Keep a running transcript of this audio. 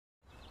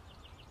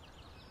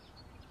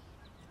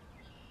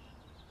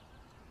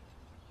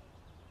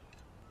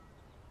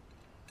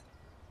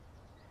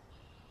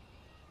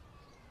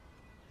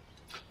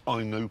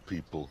I know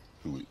people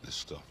who eat this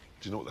stuff.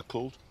 Do you know what they're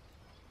called?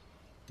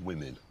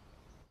 Women.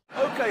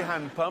 OK,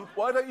 hand pump,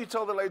 why don't you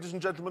tell the ladies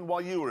and gentlemen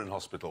why you were in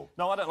hospital?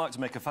 No, I don't like to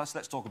make a fuss.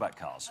 Let's talk about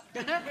cars.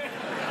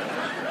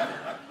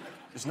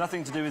 It's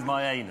nothing to do with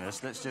my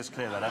anus. Let's just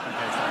clear that up in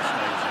case that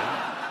stays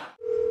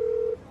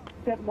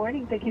in. Good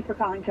morning. Thank you for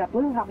calling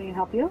JetBlue. How may I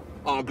help you?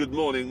 Oh, good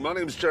morning. My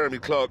name's Jeremy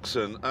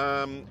Clarkson.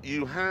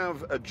 You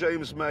have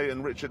James May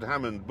and Richard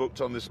Hammond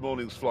booked on this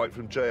morning's flight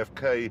from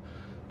JFK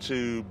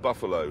to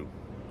Buffalo.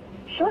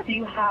 Sure. Do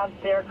you have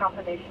their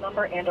confirmation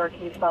number and/or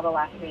can you spell the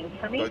last names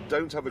for me? I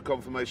don't have the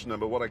confirmation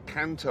number. What I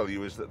can tell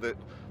you is that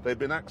they've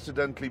been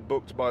accidentally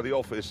booked by the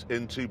office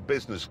into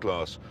business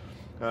class.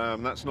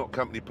 That's not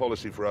company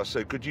policy for us,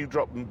 so could you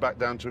drop them back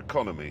down to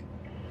economy?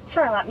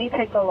 Sure. Let me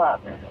take a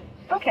look.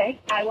 Okay.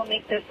 I will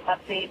make this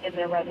update in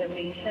the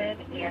reservation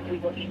and we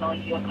will email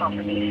you a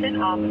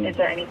confirmation. Is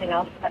there anything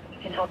else that we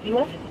can help you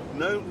with?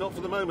 No, not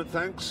for the moment,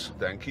 thanks.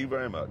 Thank you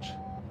very much.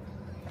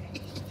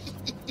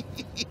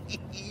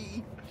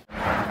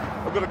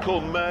 I've got to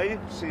call May,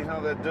 see how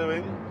they're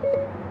doing.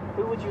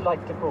 Who would you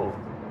like to call?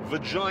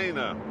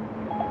 Vagina.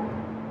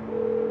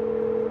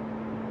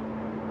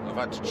 I've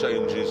had to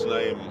change his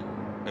name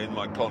in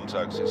my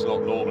contacts. It's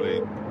not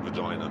normally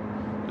Vagina.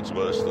 It's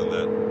worse than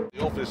that.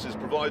 The office has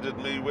provided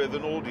me with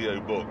an audio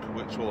book,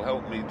 which will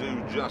help me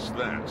do just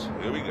that.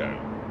 Here we go.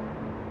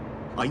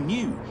 I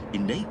knew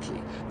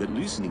innately that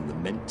loosening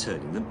them meant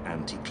turning them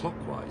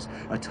anti-clockwise,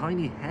 a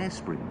tiny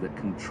hairspring that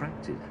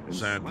contracted and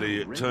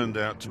Sadly, it swung turned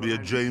out to be a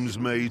James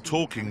May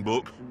talking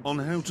book on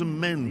how to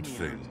mend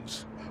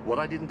things. What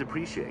I didn't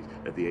appreciate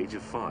at the age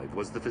of 5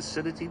 was the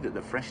facility that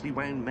the freshly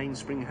wound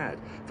mainspring had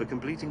for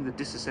completing the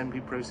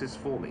disassembly process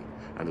for me,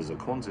 and as a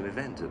quantum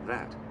event at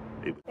that.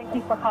 Thank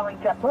you for calling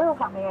JetBlue.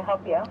 How may I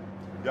help you?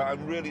 Yeah,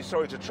 I'm really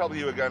sorry to trouble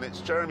you again.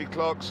 It's Jeremy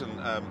Clarkson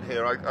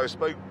here. I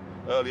spoke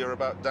earlier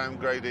about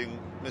downgrading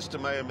Mr.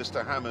 May and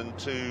Mr. Hammond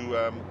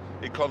to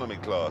economy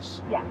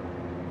class. Yeah.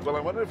 Well, I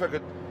wonder if I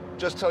could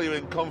just tell you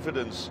in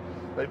confidence,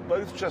 they've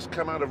both just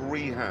come out of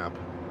rehab.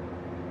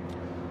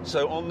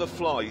 So on the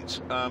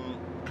flight,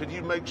 could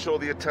you make sure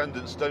the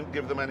attendants don't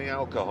give them any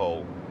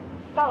alcohol?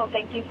 Oh,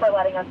 thank you for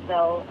letting us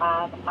know.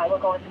 I will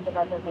go into the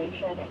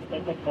reservation and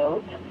make a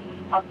note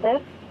of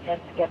this and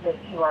to get this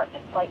to our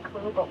in-flight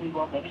crew, but we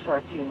will make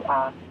sure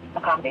to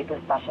accommodate this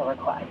special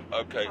request.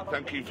 Okay,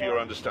 thank you for your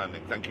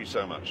understanding. Thank you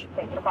so much.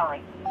 Thanks for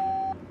calling.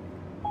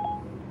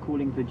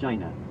 Calling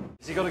Vagina.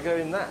 Has he got to go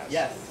in that?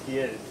 Yes, he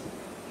is.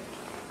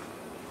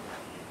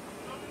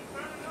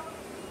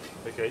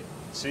 OK,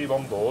 see you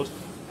on board.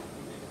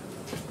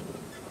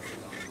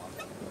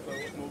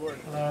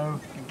 Hello,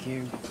 thank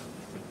you.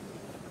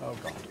 Oh,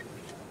 God.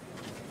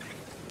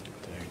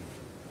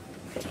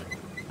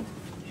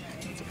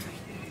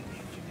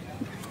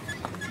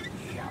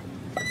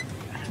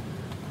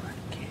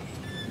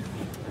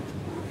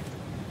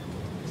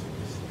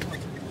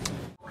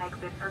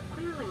 Exits are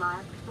clearly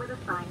marked with a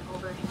sign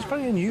overhead. It's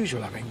very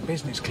unusual having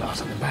business class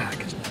at the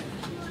back, isn't it?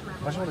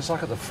 Imagine what it's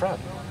like at the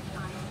front.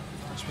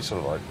 Must be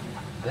sort of like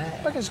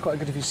there. I guess it's quite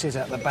good if you sit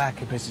at the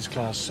back of business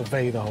class,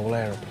 survey the whole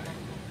aeroplane.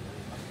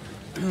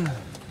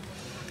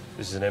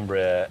 This is an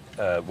Embraer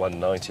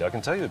 190. I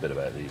can tell you a bit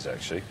about these,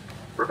 actually.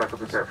 Rebecca,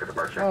 prepare for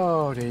departure.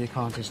 Oh, dear, you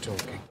can't just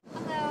talking.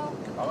 Hello.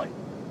 Hi.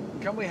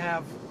 Can we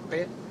have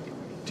beer?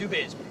 2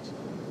 beers, please.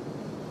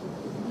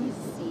 Let me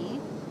see.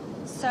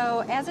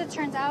 So, as it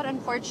turns out,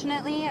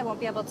 unfortunately, I won't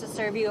be able to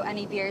serve you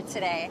any beer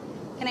today.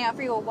 Can I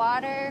offer you a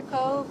water,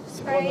 Coke,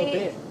 Sprite? One more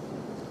beer.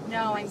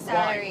 No, I'm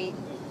sorry.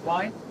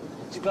 Wine?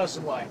 It's a glass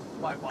of wine.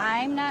 White wine.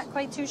 I'm not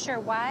quite too sure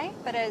why,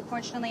 but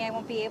unfortunately, I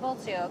won't be able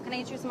to. Can I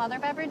get you some other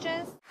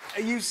beverages?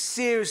 Are you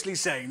seriously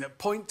saying that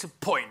point to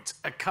point,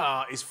 a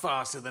car is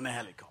faster than a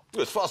helicopter?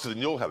 Well, it's faster than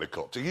your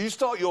helicopter. You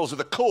start yours with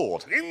a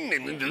cord. You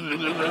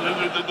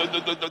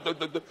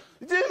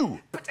do.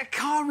 But a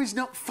car is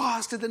not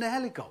faster than a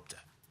helicopter.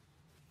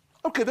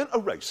 OK, then, a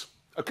race,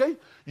 OK?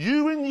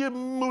 You in your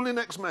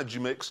Moulinex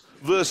Magimix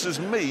versus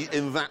me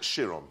in that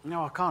Chiron.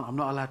 No, I can't. I'm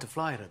not allowed to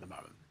fly it at the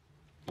moment.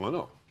 Why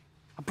not?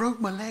 I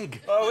broke my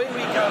leg. Oh, here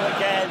we go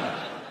again.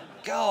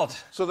 God.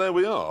 So there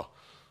we are.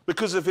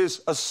 Because of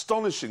his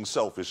astonishing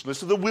selfishness,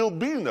 there will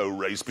be no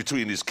race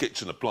between his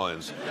kitchen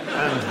appliance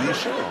and the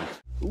Chiron.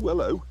 Oh,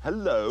 hello.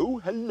 Hello.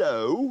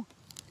 Hello.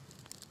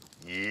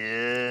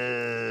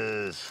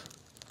 Yes.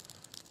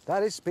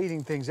 That is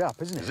speeding things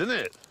up, isn't it? Isn't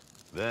it?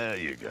 There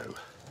you go.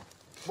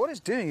 What it's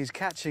doing is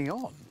catching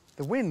on.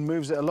 The wind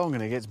moves it along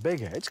and it gets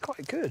bigger. It's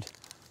quite good.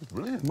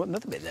 Brilliant. What,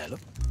 another bit there, look.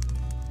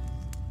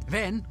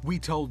 Then we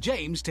told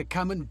James to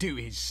come and do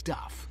his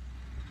stuff.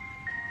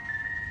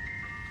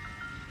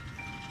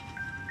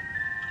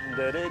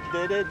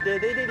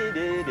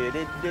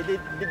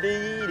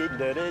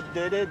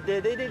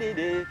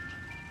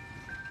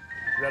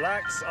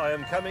 Relax, I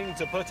am coming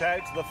to put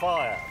out the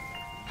fire.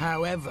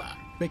 However,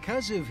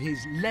 because of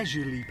his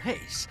leisurely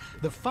pace,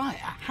 the fire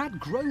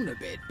had grown a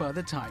bit by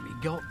the time he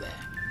got there.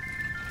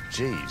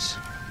 Jeez.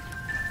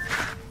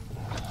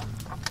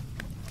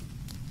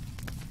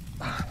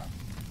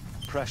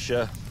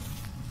 Pressure.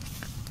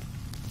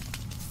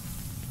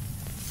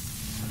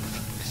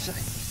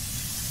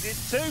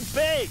 It's too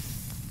big.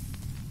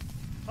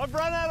 I've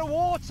run out of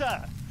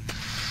water.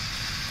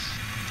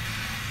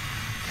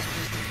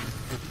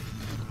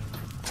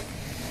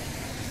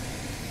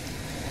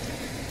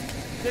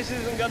 This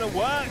isn't going to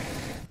work.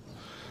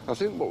 I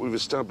think what we've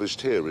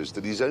established here is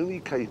that he's only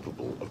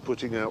capable of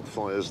putting out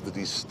fires that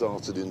he's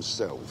started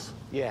himself.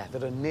 Yeah,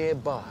 that are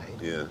nearby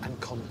Yeah. and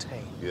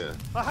contained. Yeah.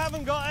 I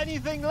haven't got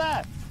anything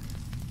left.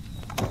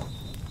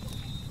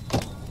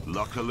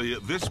 Luckily,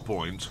 at this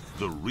point,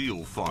 the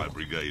real fire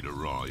brigade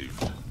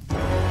arrived.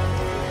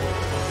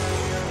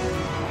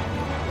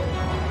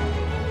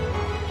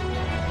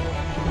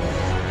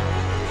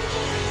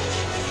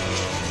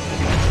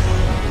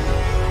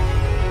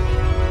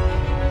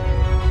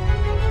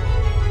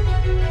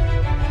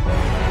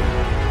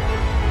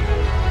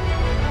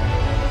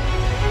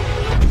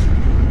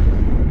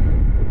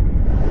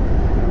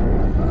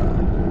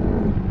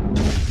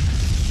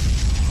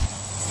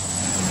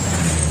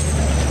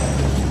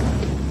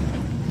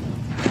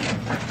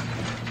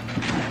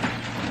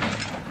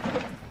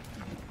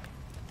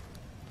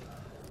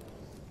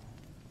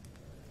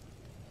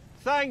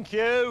 Thank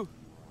you.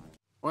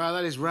 Well,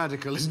 that is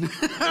radical, isn't it?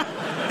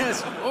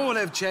 Yes, all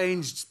have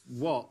changed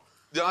what?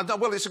 Yeah,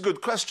 well, it's a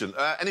good question.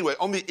 Anyway,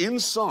 on the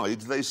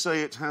inside, they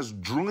say it has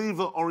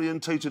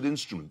driver-orientated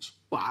instruments.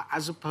 Well,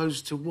 as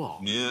opposed to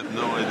what? Yeah,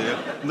 no idea.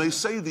 And they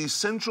say the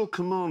central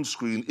command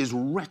screen is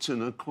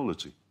retina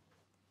quality.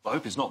 I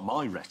hope it's not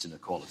my retina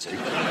quality.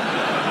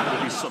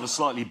 It'll be sort of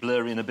slightly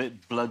blurry and a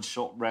bit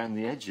bloodshot round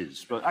the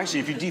edges. But actually,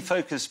 if you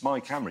defocus my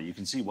camera, you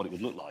can see what it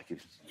would look like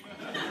if...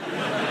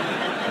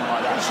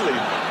 Actually,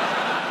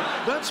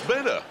 that's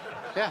better.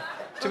 Yeah.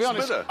 To be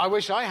honest, better. I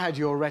wish I had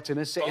your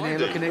retina sitting here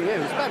looking at you.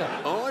 It's better.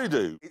 I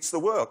do. It's the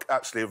work,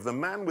 actually, of the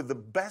man with the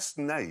best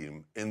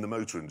name in the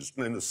motor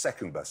industry, the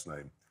second best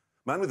name.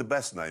 Man with the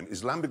best name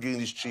is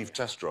Lamborghini's chief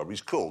test driver.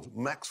 He's called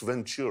Max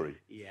Venturi.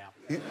 Yeah.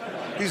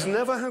 He's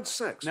never had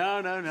sex.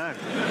 No.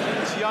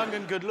 He's young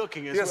and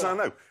good-looking as well. Yes, I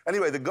know.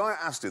 Anyway, the guy at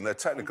Aston, their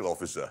technical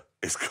officer,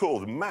 is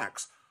called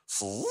Max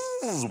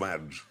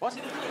Swedge. What?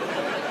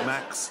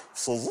 Max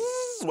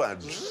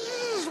Swedge.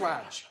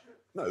 Swedge.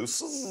 No,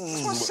 That's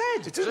what I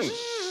said. It isn't.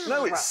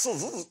 No, it's...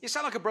 You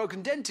sound like a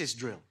broken dentist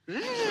drill. You're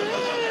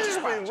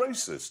just being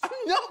racist. I'm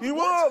not. You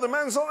are. The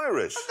man's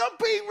Irish. I'm not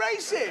being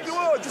racist. You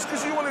are, just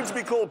because you want him to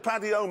be called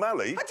Paddy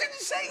O'Malley. I didn't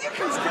say you He's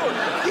could.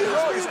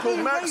 called, he's called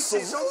Max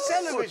racist on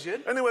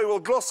television. Anyway, we'll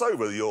gloss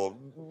over your...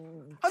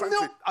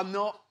 I'm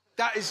not.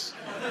 That is...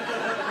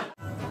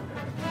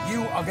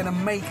 You are going to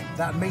make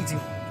that meeting.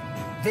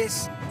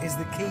 This is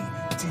the key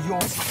to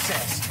your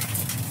success.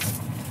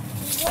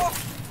 What?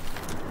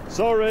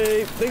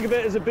 Sorry, think of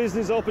it as a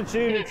business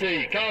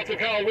opportunity.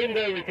 Car-to-car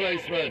window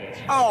replacement.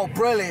 Oh,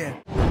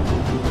 brilliant.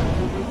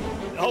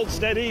 Hold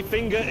steady,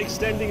 finger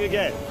extending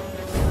again.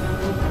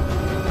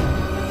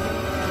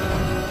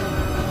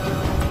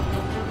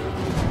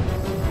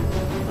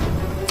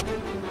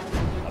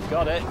 I've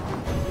got it.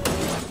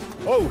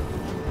 Oh,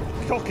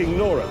 cocking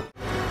Nora.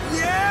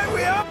 Yeah,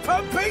 we are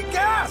pumping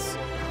gas.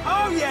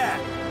 Oh, yeah.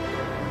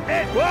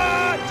 It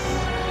works!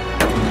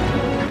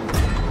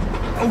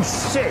 Oh,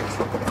 shit!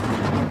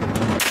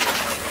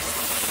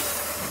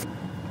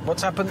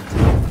 What's happened?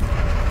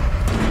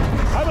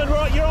 Hammond,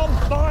 right, you're on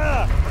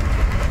fire!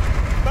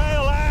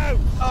 Bail out!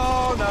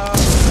 Oh, no.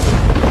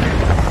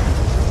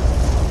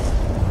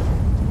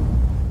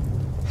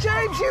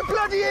 James, you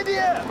bloody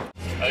idiot!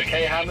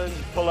 OK, Hammond,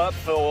 pull up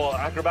for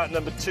acrobat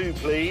number 2,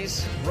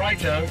 please.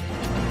 Righto.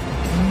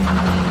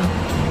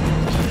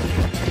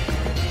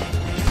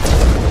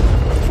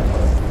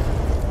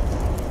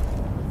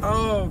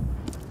 Oh.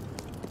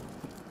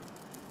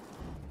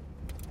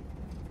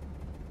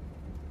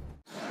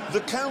 The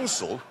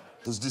council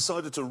has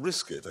decided to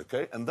risk it,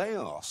 OK? And they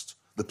asked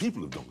the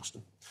people of Doncaster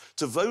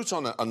to vote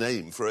on a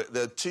name for it.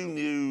 There are 2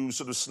 new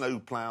sort of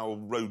snowplough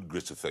road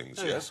gritter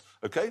things, yes?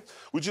 OK?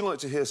 Would you like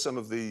to hear some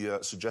of the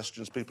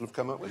suggestions people have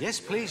come up with? Yes,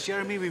 please,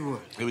 Jeremy, we would.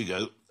 Here we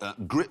go.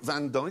 Grit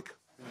Van Dyke.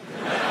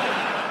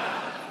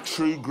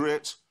 True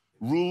Grit.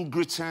 Rule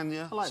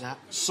Britannia. I like that.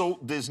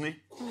 Salt Disney.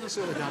 That's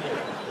all we've done.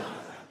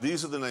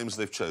 These are the names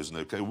they've chosen,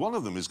 OK? One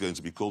of them is going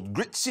to be called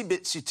Gritsy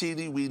Bitsy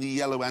Teeny Weeny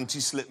Yellow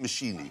Anti-Slip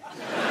Machine.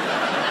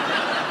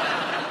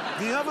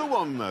 The other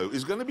one, though,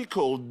 is going to be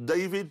called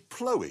David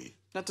Plowy.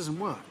 That doesn't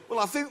work. Well,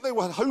 I think they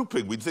were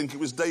hoping we'd think it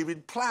was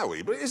David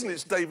Plowy, but it isn't.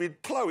 It's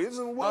David Plowy. It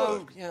doesn't work.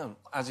 Oh, yeah,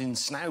 as in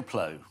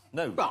snowplow.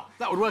 No. Well,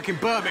 that would work in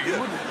Birmingham,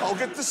 wouldn't it? I'll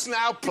get the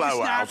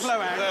snowplow out.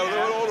 Snowplow out.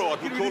 All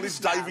right, we'll Give call me it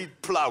the David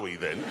Plowy,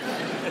 then.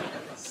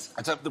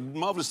 The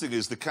marvellous thing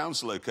is the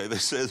council, OK, they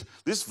said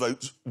this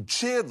vote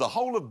cheered the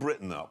whole of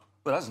Britain up.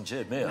 Well, it hasn't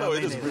cheered me up. No,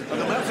 it isn't. And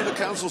the man for the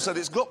council said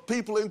it's got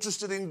people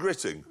interested in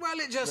gritting. Well,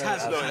 it just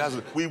hasn't. No, it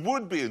hasn't. We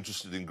would be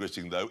interested in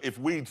gritting, though, if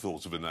we'd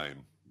thought of a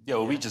name. Yeah,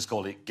 well, we'd just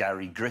call it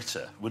Gary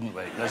Gritter, wouldn't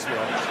we? Let's be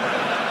honest.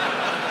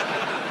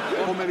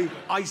 Or maybe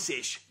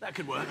Ice-ish. That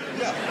could work.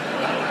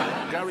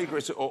 Yeah. Gary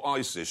Gritter or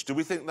Ice-ish. Do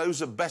we think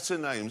those are better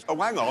names? Oh,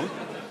 hang on.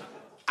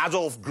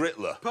 Adolf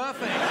Grittler.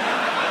 Perfect.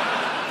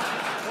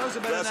 Those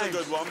are better That's names. a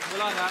good one. We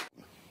like that.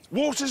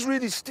 Water's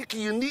really sticky.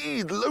 You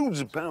need loads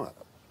of power.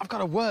 I've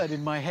got a word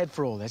in my head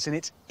for all this, and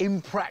it's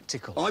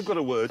impractical. I've got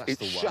a word. That's It's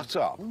the one. shut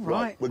up. All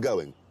right. We're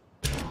going.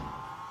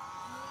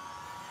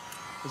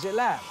 Is it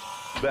loud?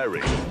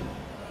 Very.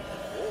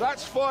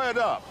 That's fired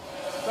up.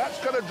 That's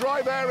going to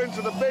drive air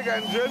into the big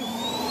engine.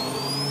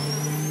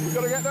 We've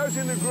got to get those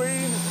in the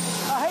green.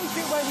 I hate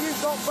it when you've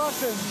got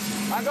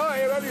buttons. I can't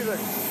hear anything.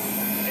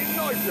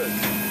 Ignited.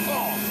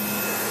 Oh.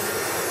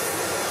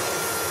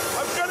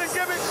 I'm going to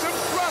give it some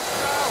thrust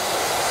now.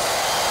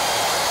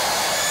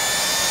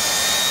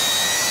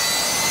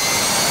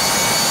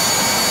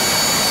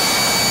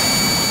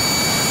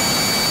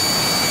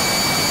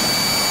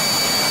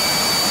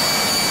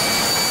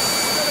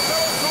 We're going to go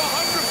up to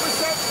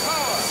 100%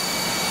 power.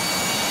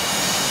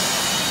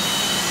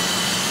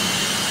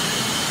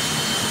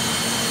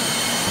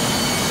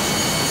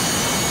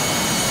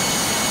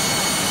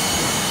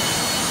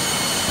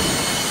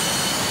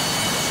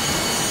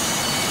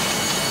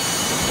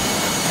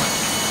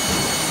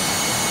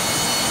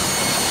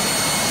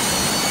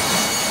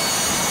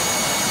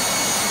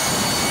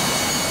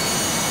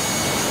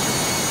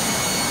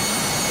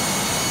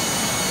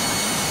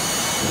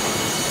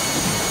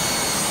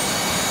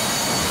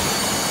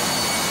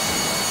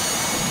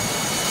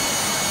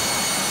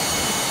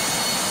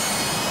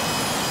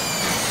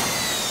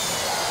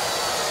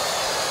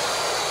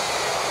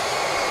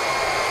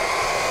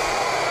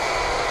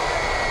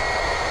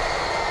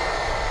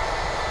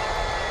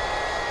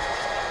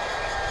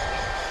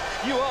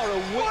 You are a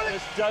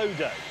witness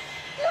dodo.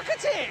 Look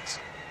at it!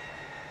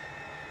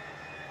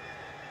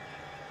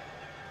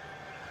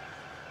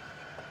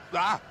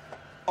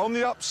 On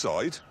the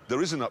upside,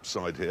 there is an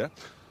upside here.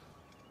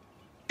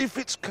 If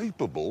it's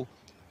capable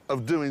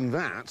of doing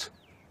that,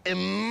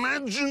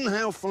 imagine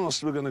how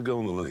fast we're going to go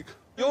on the lake.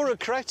 You're a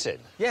cretin.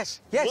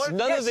 Yes, yes,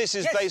 None yes, of this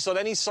is yes. based on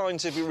any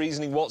scientific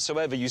reasoning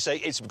whatsoever. You say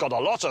it's got a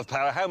lot of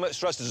power. How much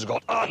thrust has it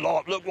got? A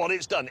lot. Look what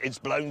it's done. It's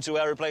blown 2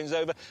 aeroplanes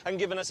over and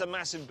given us a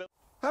massive bill.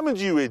 Hammond,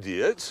 you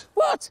idiot.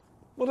 What?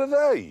 What are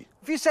they?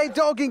 If you say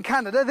dog in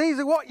Canada, these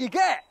are what you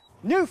get.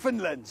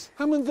 Newfoundlands.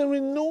 Hammond, they're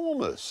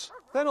enormous.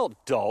 They're not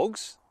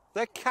dogs.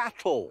 They're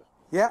cattle.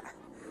 Yeah.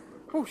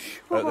 Whoosh.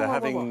 They're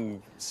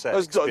having sex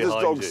There's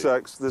behind dog you.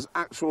 sex. There's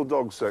actual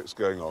dog sex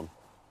going on.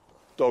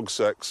 Dog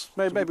sex.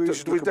 Maybe we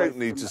should We look away don't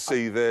need from to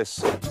see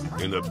this.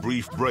 In a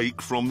brief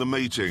break from the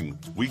mating,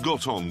 we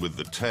got on with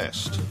the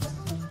test.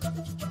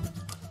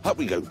 Up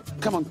we go.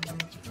 Come on.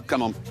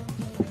 Come on.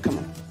 Come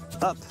on.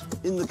 Up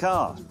in the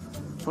car.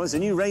 Well, it's a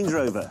new Range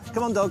Rover.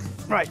 Come on, dog.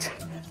 Right.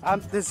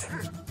 There's...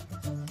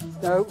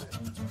 No.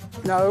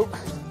 No.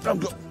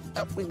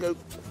 Up we go.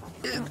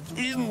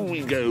 In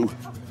we go.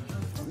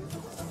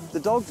 The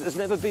dog has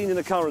never been in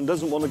a car and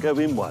doesn't want to go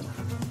in one.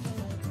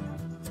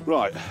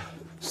 Right.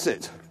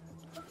 Sit.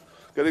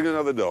 Getting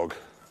another dog.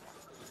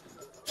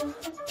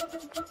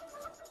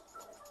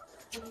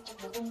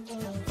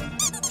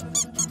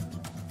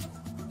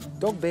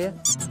 Dog beer.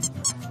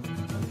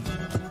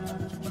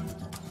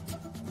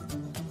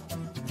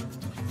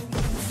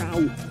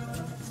 Ow.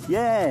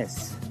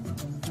 Yes.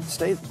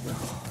 Stay.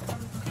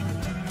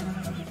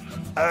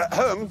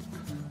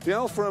 The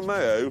Alfa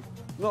Romeo,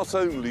 not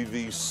only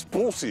the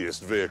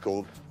sportiest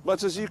vehicle,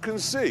 but as you can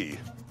see,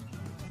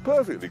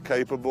 perfectly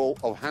capable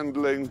of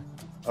handling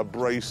a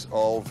brace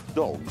of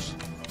dogs.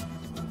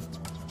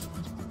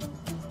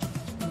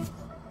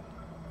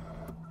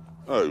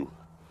 Oh.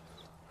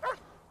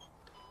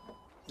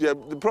 Yeah,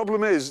 the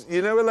problem is,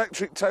 you know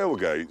electric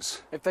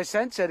tailgates? If they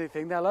sense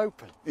anything, they'll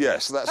open.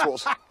 Yes, that's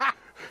what's...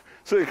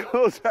 So it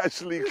can't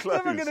actually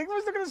close. It's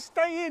not going to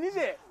stay in, is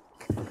it?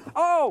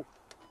 Oh!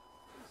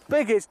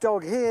 Biggest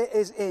dog here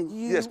is in.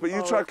 Yes, but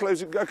you try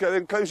closing... OK,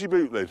 then close your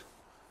boot lid.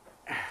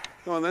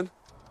 Go on, then.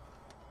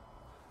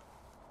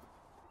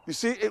 You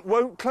see, it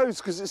won't close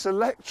because it's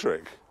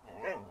electric.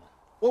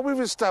 What we've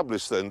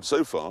established, then,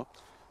 so far,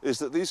 is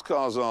that these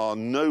cars are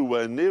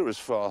nowhere near as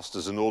fast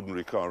as an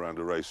ordinary car around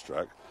a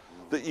racetrack,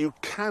 that you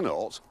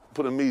cannot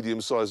put a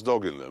medium-sized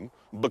dog in them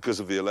because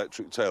of the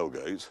electric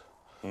tailgate,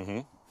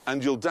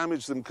 and you'll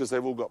damage them because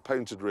they've all got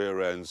painted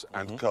rear ends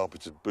and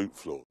carpeted boot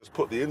floor. Let's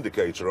put the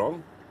indicator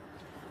on,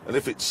 and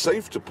if it's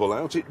safe to pull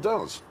out, it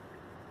does.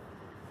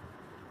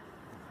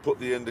 Put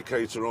the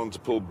indicator on to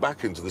pull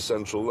back into the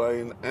central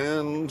lane,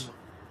 and...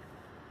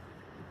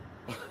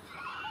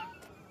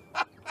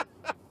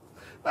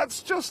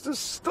 That's just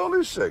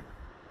astonishing.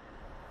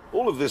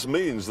 All of this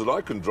means that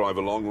I can drive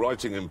along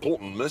writing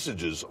important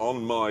messages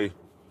on my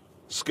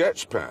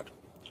sketch pad.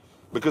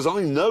 Because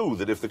I know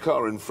that if the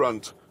car in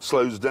front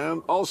slows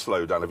down, I'll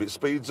slow down. If it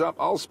speeds up,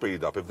 I'll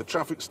speed up. If the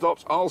traffic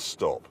stops, I'll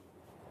stop.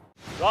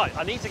 Right,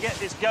 I need to get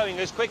this going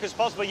as quick as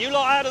possible. You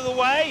lot out of the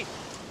way.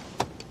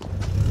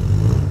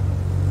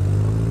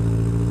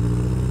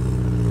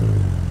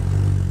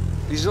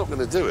 He's not going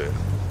to do it.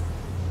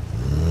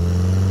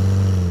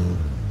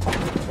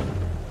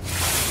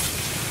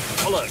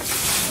 Bollocks.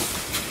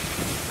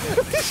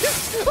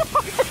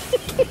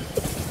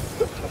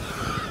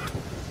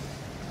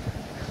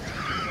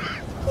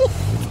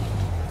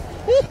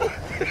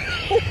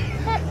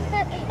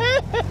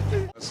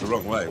 That's the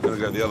wrong way. way. I'm going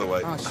to go the other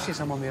way. Oh, shit,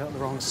 I'm on the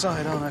wrong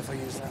side, aren't I, if I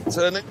use that?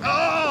 Turning.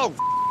 Oh,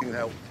 f***ing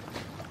hell.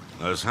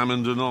 As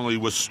Hammond and I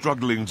were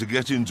struggling to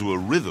get into a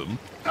rhythm...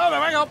 Oh,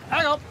 no, hang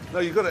on. No,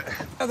 you got it.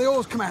 Oh, the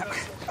oars come out.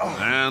 Oh.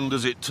 And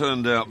as it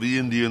turned out, the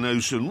Indian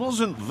Ocean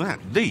wasn't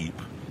that deep.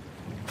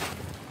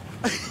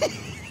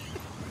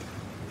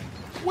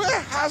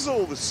 Where has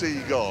all the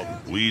sea gone?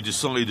 We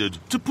decided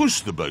to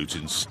push the boat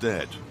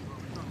instead.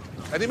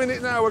 Any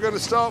minute now, we're going to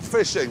start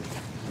fishing.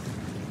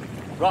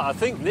 Right, I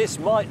think this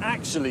might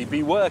actually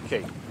be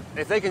working.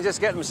 If they can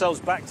just get themselves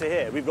back to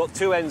here, we've got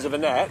two ends of a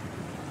net,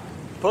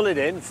 pull it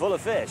in, full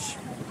of fish.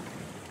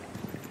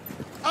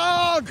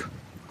 Ugh!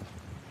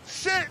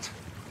 Shit!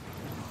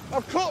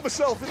 I've caught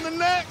myself in the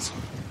net!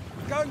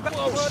 Going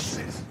backwards.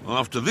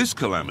 After this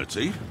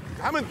calamity...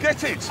 Hammond,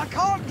 get it! I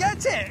can't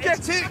get it!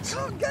 Get it! I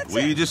can't get it!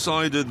 We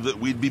decided that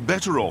we'd be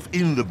better off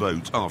in the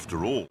boat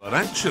after all. But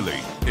actually,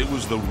 it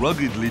was the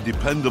ruggedly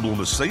dependable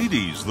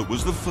Mercedes that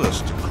was the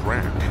first to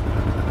crack.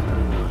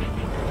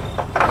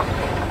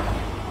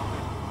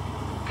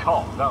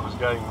 God, that was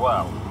going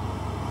well.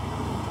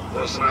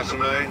 What's the matter,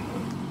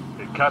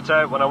 mate? It cut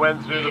out when I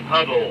went through the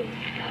puddle.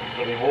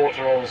 There'll be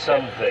water on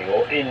something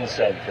or in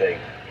something.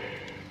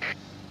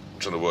 I'm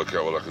trying to work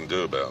out what I can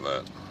do about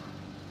that.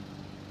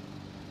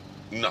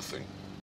 Nothing.